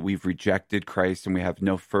understanding that we've rejected Christ and we have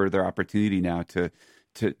no further opportunity now to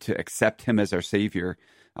accept him as our Savior?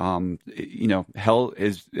 Hell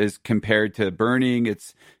is compared to burning.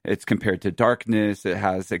 It's compared to darkness. It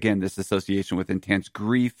has, again, this association with intense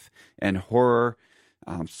grief and horror.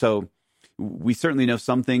 So we certainly know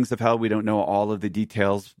some things of hell. We don't know all of the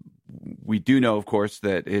details. We do know, of course,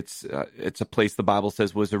 that it's a place the Bible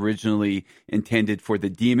says was originally intended for the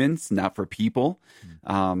demons, not for people.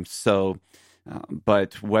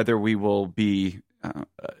 But whether we will be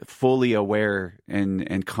fully aware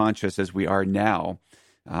and conscious as we are now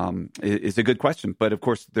is a good question. But of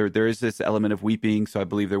course, there is this element of weeping, so I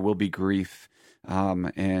believe there will be grief,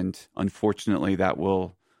 and unfortunately, that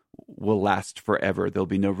will last forever. There'll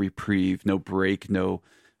be no reprieve, no break, no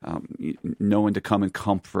one to come and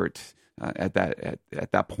comfort at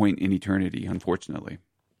that point in eternity, unfortunately.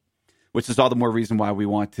 Which is all the more reason why we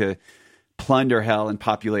want to plunder hell and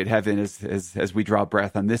populate heaven as we draw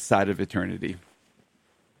breath on this side of eternity.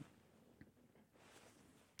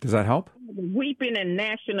 Does that help? Weeping and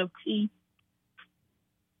gnashing of teeth.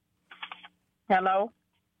 Hello?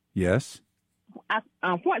 Yes.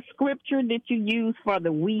 What scripture did you use for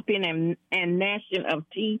the weeping and gnashing of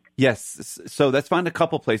teeth? Yes, so that's found a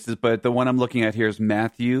couple places, but the one I'm looking at here is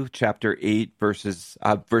Matthew chapter 8,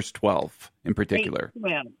 verse 12 in particular.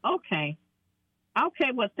 8:12. Okay.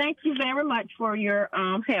 Okay, well, thank you very much for your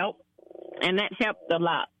help, and that helped a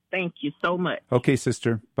lot. Thank you so much. Okay,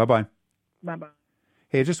 sister. Bye-bye. Bye-bye.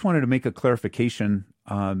 Hey, I just wanted to make a clarification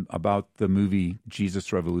about the movie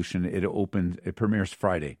Jesus Revolution. It premieres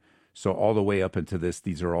Friday. So all the way up into this,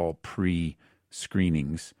 these are all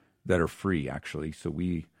pre-screenings that are free, actually. So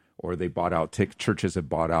they bought out churches have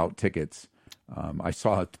bought out tickets. I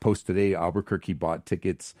saw a post today. Albuquerque bought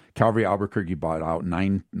tickets. Calvary Albuquerque bought out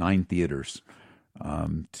nine theaters.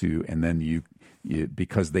 And then you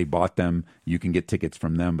because they bought them, you can get tickets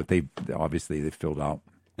from them. But they filled out.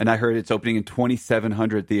 And I heard it's opening in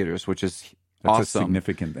 2,700 theaters, which is That's awesome. a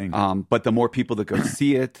significant thing. But the more people that go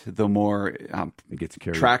see it, the more it gets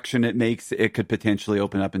carried. Traction it makes. It could potentially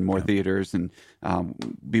open up in more theaters and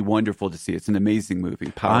be wonderful to see. It's an amazing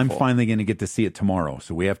movie. Powerful. I'm finally going to get to see it tomorrow.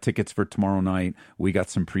 So we have tickets for tomorrow night. We got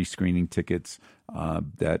some pre-screening tickets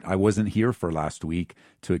that I wasn't here for last week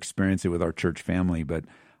to experience it with our church family. But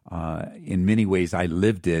in many ways, I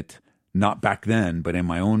lived it, not back then, but in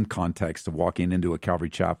my own context of walking into a Calvary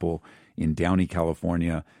Chapel in Downey,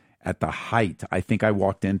 California, at the height. I think I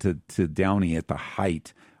walked into Downey at the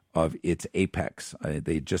height of its apex.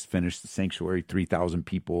 They just finished the sanctuary, 3,000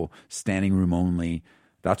 people, standing room only.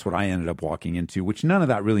 That's what I ended up walking into, which none of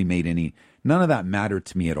that mattered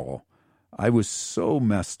to me at all. I was so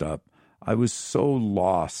messed up. I was so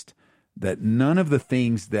lost that none of the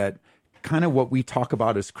things that kind of what we talk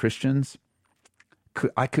about as Christians,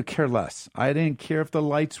 I could care less. I didn't care if the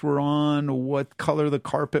lights were on, what color the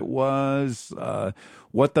carpet was,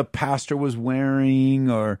 what the pastor was wearing,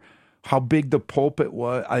 or how big the pulpit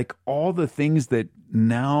was. Like all the things that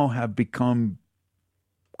now have become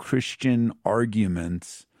Christian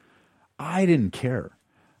arguments, I didn't care.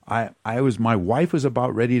 My wife was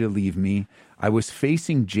about ready to leave me. I was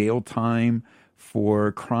facing jail time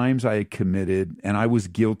for crimes I had committed and I was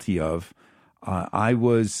guilty of. I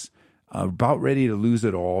was about ready to lose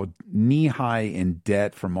it all, knee high in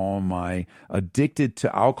debt from all my, addicted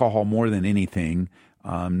to alcohol more than anything,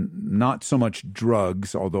 Not so much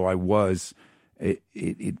drugs, although I was.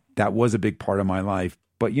 That was a big part of my life.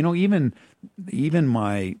 But even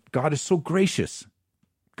my God is so gracious.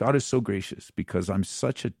 God is so gracious because I'm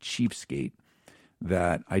such a cheapskate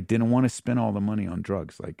that I didn't want to spend all the money on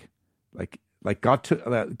drugs. Like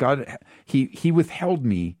God, he withheld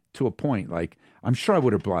me to a point. Like I'm sure I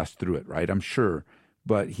would have blasted through it, right? I'm sure,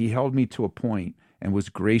 but he held me to a point and was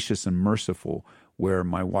gracious and merciful where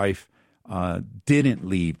my wife didn't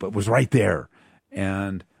leave, but was right there,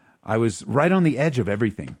 and I was right on the edge of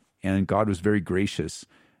everything. And God was very gracious,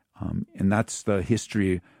 and that's the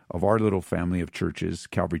history of our little family of churches,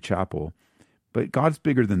 Calvary Chapel. But God's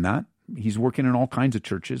bigger than that. He's working in all kinds of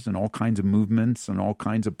churches and all kinds of movements and all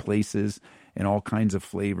kinds of places and all kinds of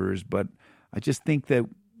flavors. But I just think that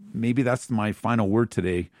maybe that's my final word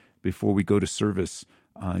today before we go to service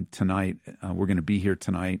tonight. We're going to be here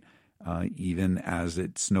tonight, even as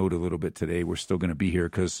it snowed a little bit today. We're still going to be here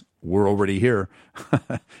because we're already here,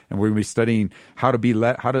 and we're going to be studying how to be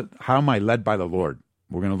led. How am I led by the Lord?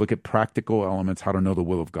 We're going to look at practical elements, how to know the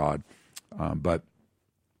will of God, but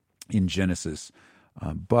in Genesis.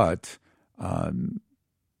 Where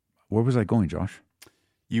was I going, Josh?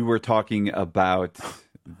 You were talking about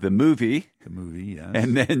the movie. The movie, yes.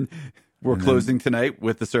 And then we're closing tonight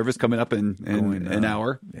with the service coming up in an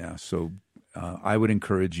hour. Yeah, so I would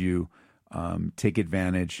encourage you, take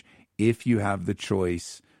advantage. If you have the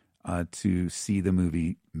choice to see the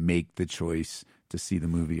movie, make the choice to see the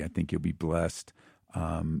movie. I think you'll be blessed.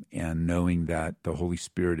 And knowing that the Holy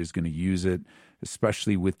Spirit is going to use it,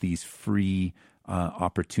 especially with these free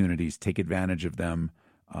opportunities. Take advantage of them.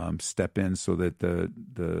 Step in so that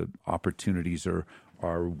the opportunities are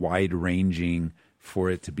wide-ranging for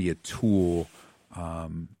it to be a tool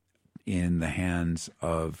in the hands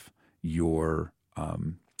of your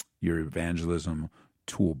evangelism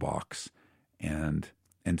toolbox. And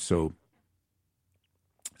so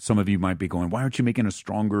some of you might be going, why aren't you making a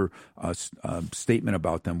stronger statement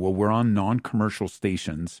about them? Well, we're on non-commercial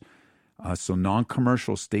stations. So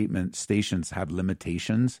non-commercial stations have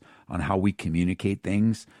limitations on how we communicate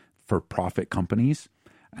things for profit companies.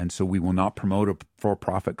 And so we will not promote a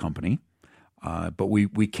for-profit company. But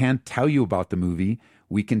we can tell you about the movie.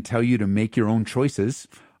 We can tell you to make your own choices,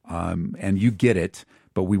 and you get it.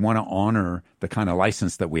 But we want to honor the kind of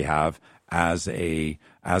license that we have as a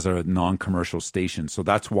non-commercial station. So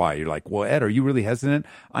that's why you're like, well, Ed, are you really hesitant?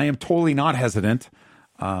 I am totally not hesitant.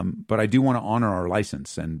 But I do want to honor our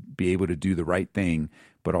license and be able to do the right thing,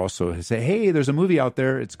 but also say, hey, there's a movie out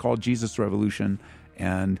there. It's called Jesus Revolution.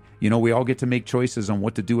 And, we all get to make choices on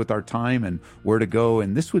what to do with our time and where to go.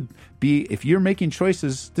 And this would be, if you're making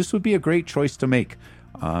choices, this would be a great choice to make.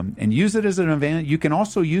 And use it as you can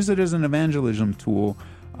also use it as an evangelism tool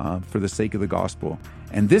for the sake of the gospel.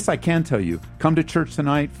 And this I can tell you, come to church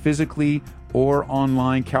tonight physically or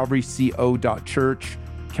online, calvaryco.church.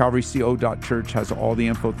 CalvaryCO.church has all the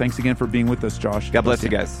info. Thanks again for being with us, Josh. God bless you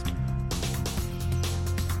guys.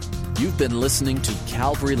 You've been listening to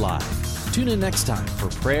Calvary Live. Tune in next time for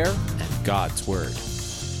prayer and God's Word.